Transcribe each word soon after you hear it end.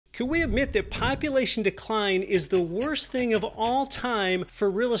Can we admit that population decline is the worst thing of all time for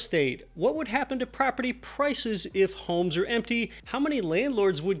real estate? What would happen to property prices if homes are empty? How many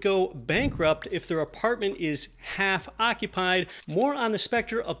landlords would go bankrupt if their apartment is half occupied? More on the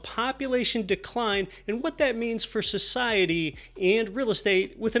specter of population decline and what that means for society and real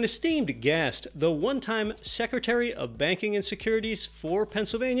estate with an esteemed guest, the one-time Secretary of Banking and Securities for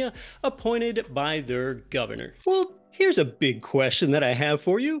Pennsylvania, appointed by their governor. Well, here's a big question that I have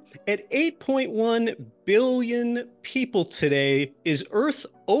for you. At 8.1 billion people today, is Earth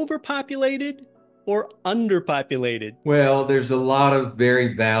overpopulated or underpopulated? Well, there's a lot of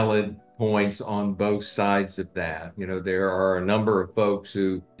very valid points on both sides of that. There are a number of folks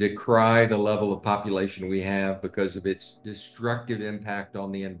who decry the level of population we have because of its destructive impact on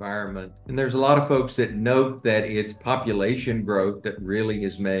the environment. And there's a lot of folks that note that it's population growth that really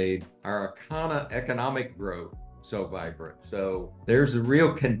has made our economic growth so vibrant. So there's a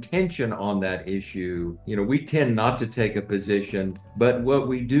real contention on that issue. We tend not to take a position, but what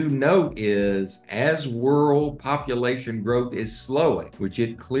we do note is as world population growth is slowing, which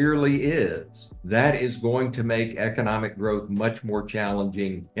it clearly is, that is going to make economic growth much more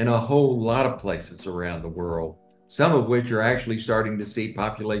challenging in a whole lot of places around the world, some of which are actually starting to see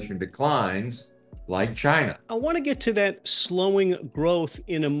population declines, like China. I want to get to that slowing growth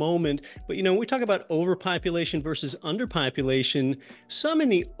in a moment, but we talk about overpopulation versus underpopulation. Some in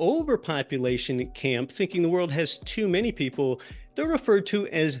the overpopulation camp, thinking the world has too many people, they're referred to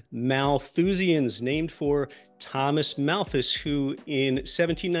as Malthusians, named for Thomas Malthus, who in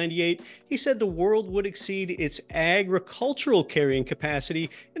 1798, he said the world would exceed its agricultural carrying capacity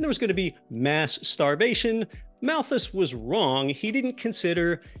and there was going to be mass starvation. Malthus was wrong. He didn't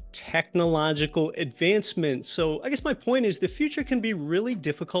consider technological advancement. So I guess my point is the future can be really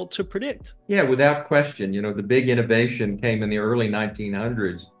difficult to predict. Yeah, without question. The big innovation came in the early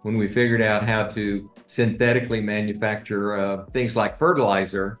 1900s when we figured out how to synthetically manufacture things like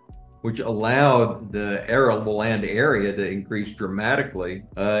fertilizer, which allowed the arable land area to increase dramatically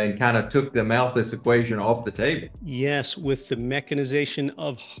and kind of took the Malthus equation off the table. Yes, with the mechanization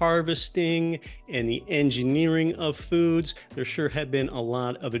of harvesting and the engineering of foods, there sure have been a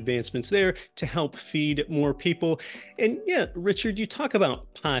lot of advancements there to help feed more people. And yeah, Richard, you talk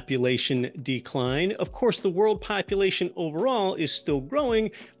about population decline. Of course, the world population overall is still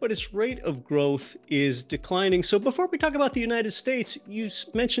growing, but its rate of growth is declining. So before we talk about the United States, you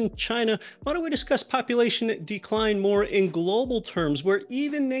mentioned China. Why don't we discuss population decline more in global terms, where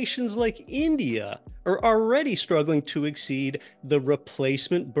even nations like India are already struggling to exceed the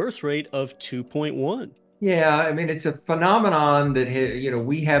replacement birth rate of 2.1? Yeah, it's a phenomenon that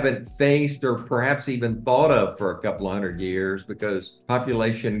we haven't faced or perhaps even thought of for a couple of hundred years because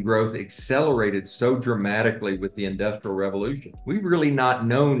population growth accelerated so dramatically with the Industrial Revolution. We've really not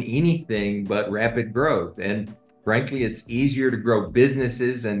known anything but rapid growth. And frankly, it's easier to grow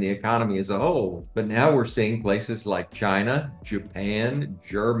businesses and the economy as a whole. But now we're seeing places like China, Japan,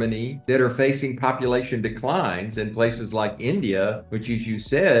 Germany that are facing population declines, and places like India, which, as you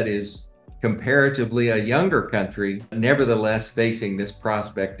said, is comparatively a younger country, nevertheless facing this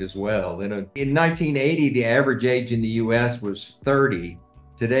prospect as well. In 1980, the average age in the US was 30.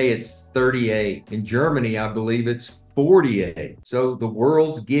 Today, it's 38. In Germany, I believe it's 48. So the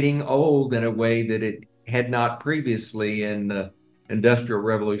world's getting old in a way that it had not previously in the Industrial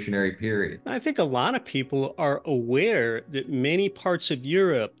Revolutionary period. I think a lot of people are aware that many parts of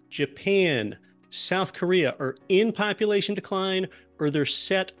Europe, Japan, South Korea are in population decline, or they're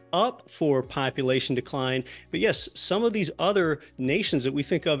set up for population decline. But yes, some of these other nations that we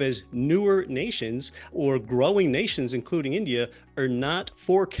think of as newer nations or growing nations, including India, are not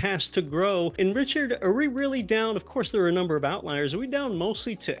forecast to grow. And Richard, are we really down? Of course, there are a number of outliers. Are we down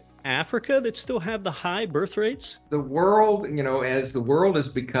mostly to Africa that still have the high birth rates? The world, as the world has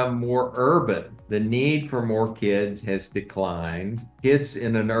become more urban, the need for more kids has declined. Kids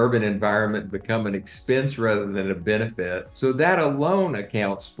in an urban environment become an expense rather than a benefit. So that alone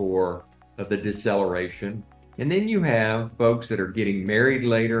accounts for the deceleration. And then you have folks that are getting married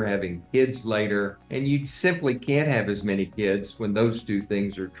later, having kids later, and you simply can't have as many kids when those two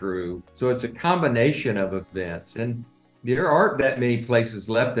things are true. So it's a combination of events. And there aren't that many places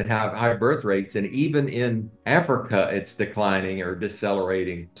left that have high birth rates, and even in Africa, it's declining or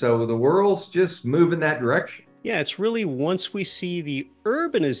decelerating. So the world's just moving that direction. Yeah, it's really once we see the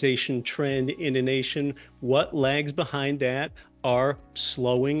urbanization trend in a nation, what lags behind that are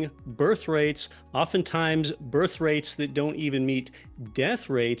slowing birth rates, oftentimes birth rates that don't even meet death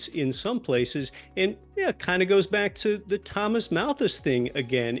rates in some places. And yeah, it kind of goes back to the Thomas Malthus thing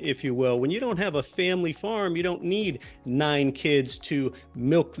again, if you will. When you don't have a family farm, you don't need 9 kids to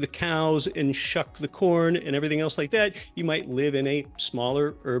milk the cows and shuck the corn and everything else like that. You might live in a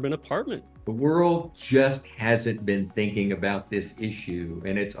smaller urban apartment. The world just hasn't been thinking about this issue,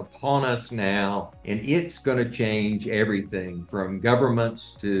 and it's upon us now, and it's going to change everything from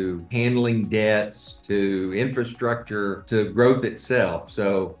governments to handling debts to infrastructure to growth itself.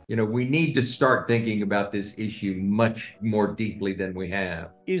 So, we need to start thinking about this issue much more deeply than we have.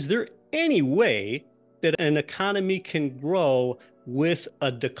 Is there any way that an economy can grow with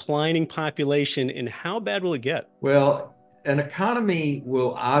a declining population, and how bad will it get? Well, an economy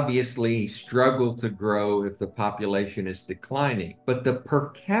will obviously struggle to grow if the population is declining, but the per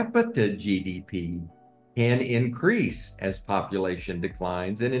capita GDP can increase as population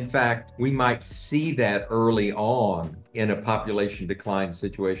declines. And in fact, we might see that early on in a population decline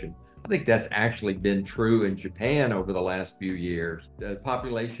situation. I think that's actually been true in Japan over the last few years. The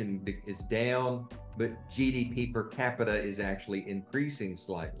population is down, but GDP per capita is actually increasing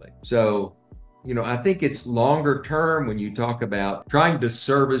slightly. So, I think it's longer term when you talk about trying to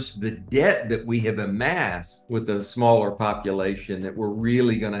service the debt that we have amassed with a smaller population that we're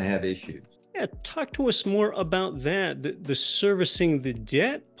really going to have issues. Yeah, talk to us more about that, the servicing the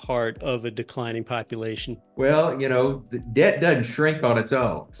debt part of a declining population. Well, the debt doesn't shrink on its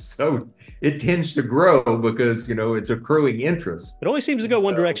own. So it tends to grow because, it's accruing interest. It only seems to go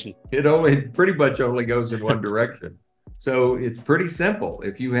one direction. It pretty much only goes in one direction. So it's pretty simple.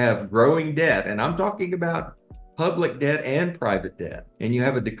 If you have growing debt, and I'm talking about public debt and private debt, and you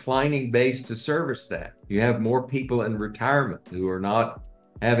have a declining base to service that, you have more people in retirement who are not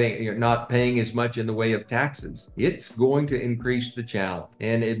paying as much in the way of taxes, it's going to increase the challenge.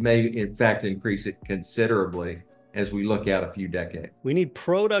 And it may, in fact, increase it considerably as we look out a few decades. We need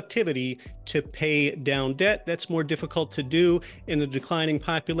productivity to pay down debt. That's more difficult to do in a declining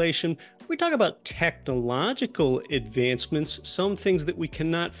population. We talk about technological advancements, some things that we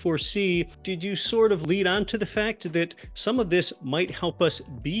cannot foresee. Did you sort of lead on to the fact that some of this might help us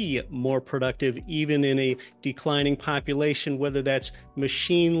be more productive even in a declining population, whether that's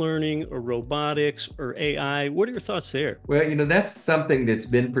machine learning or robotics or AI? What are your thoughts there? Well, that's something that's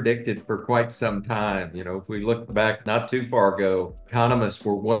been predicted for quite some time. If we look back not too far ago, economists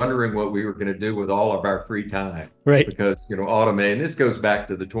were wondering what we were going to do with all of our free time. Right. Because, automate, and this goes back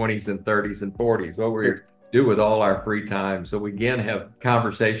to the 20s and 30s and 40s, what we do with all our free time. So we again have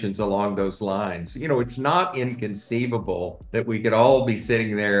conversations along those lines. It's not inconceivable that we could all be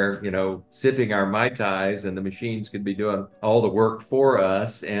sitting there, sipping our Mai Tais, and the machines could be doing all the work for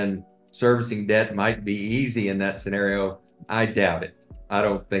us, and servicing debt might be easy in that scenario. I doubt it. I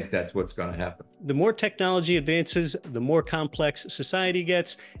don't think that's what's going to happen. The more technology advances, the more complex society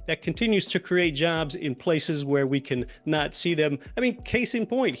gets. That continues to create jobs in places where we can not see them. I mean, case in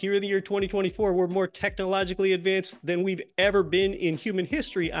point, here in the year 2024, we're more technologically advanced than we've ever been in human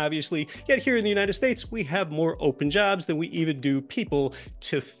history, obviously. Yet here in the United States, we have more open jobs than we even do people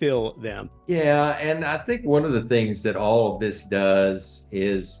to fill them. Yeah, and I think one of the things that all of this does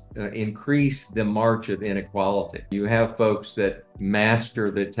is increase the march of inequality. You have folks that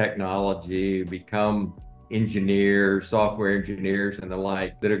master the technology, become engineers, software engineers, and the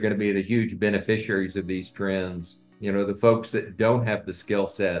like, that are going to be the huge beneficiaries of these trends. The folks that don't have the skill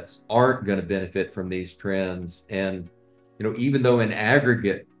sets aren't going to benefit from these trends. And, even though in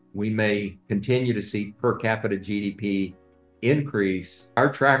aggregate, we may continue to see per capita GDP increase,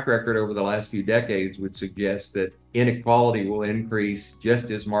 our track record over the last few decades would suggest that inequality will increase just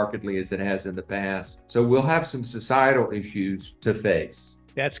as markedly as it has in the past. So we'll have some societal issues to face.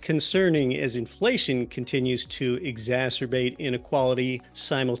 That's concerning as inflation continues to exacerbate inequality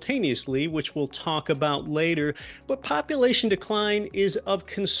simultaneously, which we'll talk about later. But population decline is of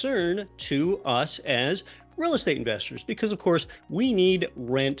concern to us as real estate investors because, of course, we need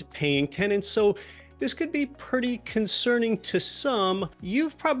rent-paying tenants. So this could be pretty concerning to some.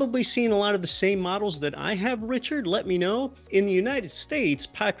 You've probably seen a lot of the same models that I have, Richard. Let me know. In the United States,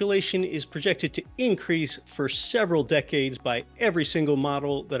 population is projected to increase for several decades by every single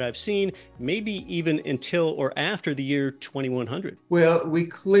model that I've seen, maybe even until or after the year 2100. Well, we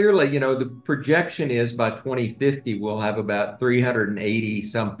clearly, the projection is by 2050, we'll have about 380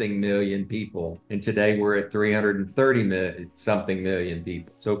 something million people. And today we're at 330 something million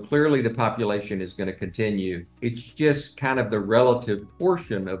people. So clearly the population is going to continue. It's just kind of the relative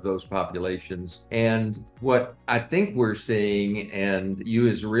portion of those populations. And what I think we're seeing, and you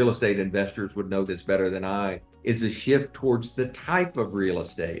as real estate investors would know this better than I, is a shift towards the type of real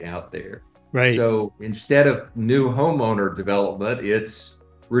estate out there. Right. So instead of new homeowner development, it's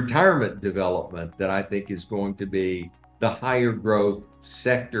retirement development that I think is going to be the higher growth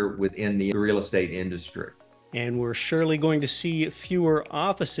sector within the real estate industry. And we're surely going to see fewer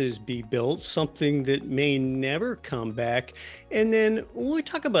offices be built, something that may never come back. And then when we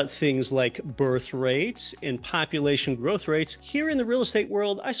talk about things like birth rates and population growth rates, here in the real estate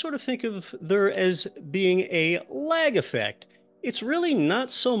world, I sort of think of there as being a lag effect. It's really not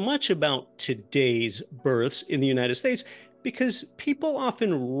so much about today's births in the United States, because people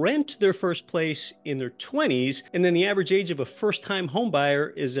often rent their first place in their 20s, and then the average age of a first-time home buyer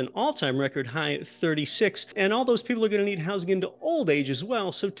is an all-time record high at 36, and all those people are going to need housing into old age as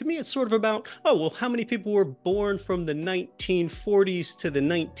well. So to me, it's sort of about, oh, well, how many people were born from the 1940s to the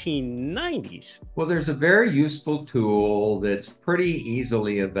 1990s? Well, there's a very useful tool that's pretty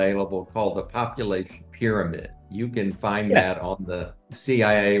easily available called the population pyramid. You can find that on the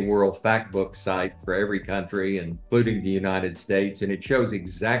CIA World Factbook site for every country, including the United States. And it shows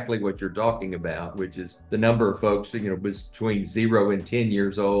exactly what you're talking about, which is the number of folks, between 0 and 10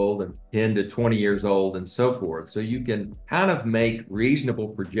 years old and 10 to 20 years old and so forth. So you can kind of make reasonable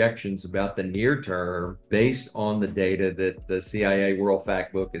projections about the near term based on the data that the CIA World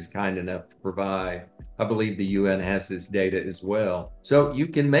Factbook is kind enough to provide. I believe the UN has this data as well. So you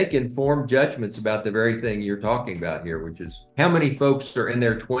can make informed judgments about the very thing you're talking about here, which is how many folks are in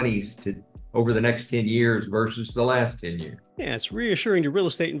their 20s over the next 10 years versus the last 10 years. Yeah, it's reassuring to real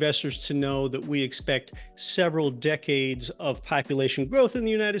estate investors to know that we expect several decades of population growth in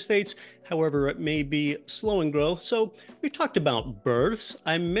the United States. However, it may be slowing growth. So we talked about births.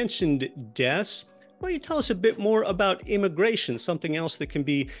 I mentioned deaths. Why don't you tell us a bit more about immigration, something else that can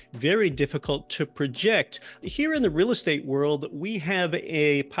be very difficult to project? Here in the real estate world, we have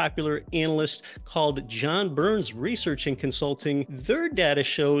a popular analyst called John Burns Research and Consulting. Their data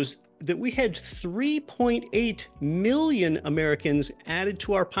shows that we had 3.8 million Americans added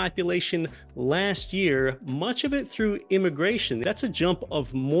to our population last year, much of it through immigration. That's a jump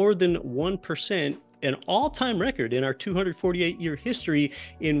of more than 1%. An all-time record in our 248-year history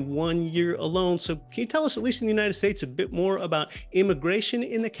in 1 year alone. So can you tell us, at least in the United States, a bit more about immigration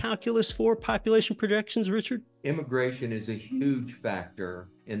in the calculus for population projections, Richard? Immigration is a huge factor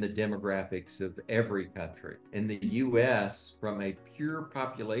in the demographics of every country. In the US, from a pure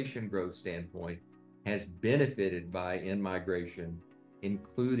population growth standpoint, has benefited by in-migration,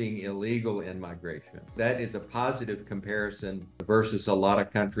 including illegal in-migration. That is a positive comparison versus a lot of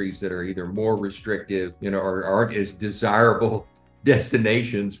countries that are either more restrictive, or aren't as desirable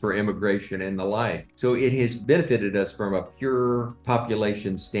destinations for immigration and the like. So it has benefited us from a pure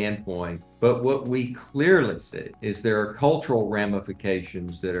population standpoint. But what we clearly see is there are cultural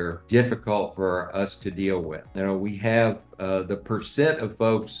ramifications that are difficult for us to deal with. We have the percent of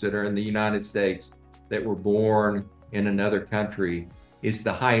folks that are in the United States that were born in another country is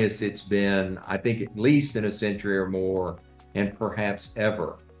the highest it's been, I think, at least in a century or more, and perhaps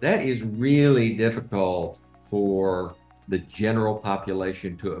ever. That is really difficult for the general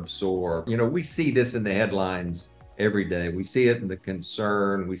population to absorb. We see this in the headlines every day. We see it in the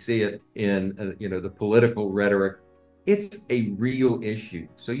concern. We see it in, the political rhetoric. It's a real issue.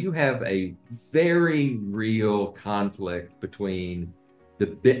 So you have a very real conflict between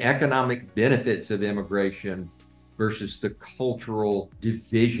the economic benefits of immigration versus the cultural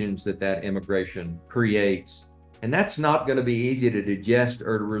divisions that immigration creates. And that's not going to be easy to digest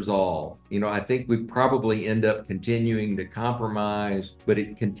or to resolve. I think we probably end up continuing to compromise, but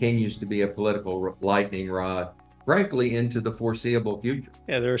it continues to be a political lightning rod, frankly, into the foreseeable future.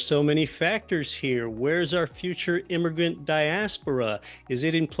 Yeah, there are so many factors here. Where's our future immigrant diaspora? Is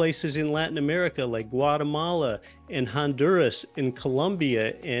it in places in Latin America like Guatemala and Honduras and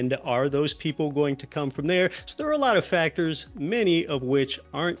Colombia? And are those people going to come from there? So there are a lot of factors, many of which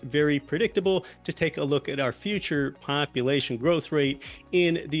aren't very predictable, to take a look at our future population growth rate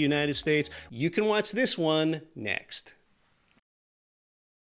in the United States. You can watch this one next.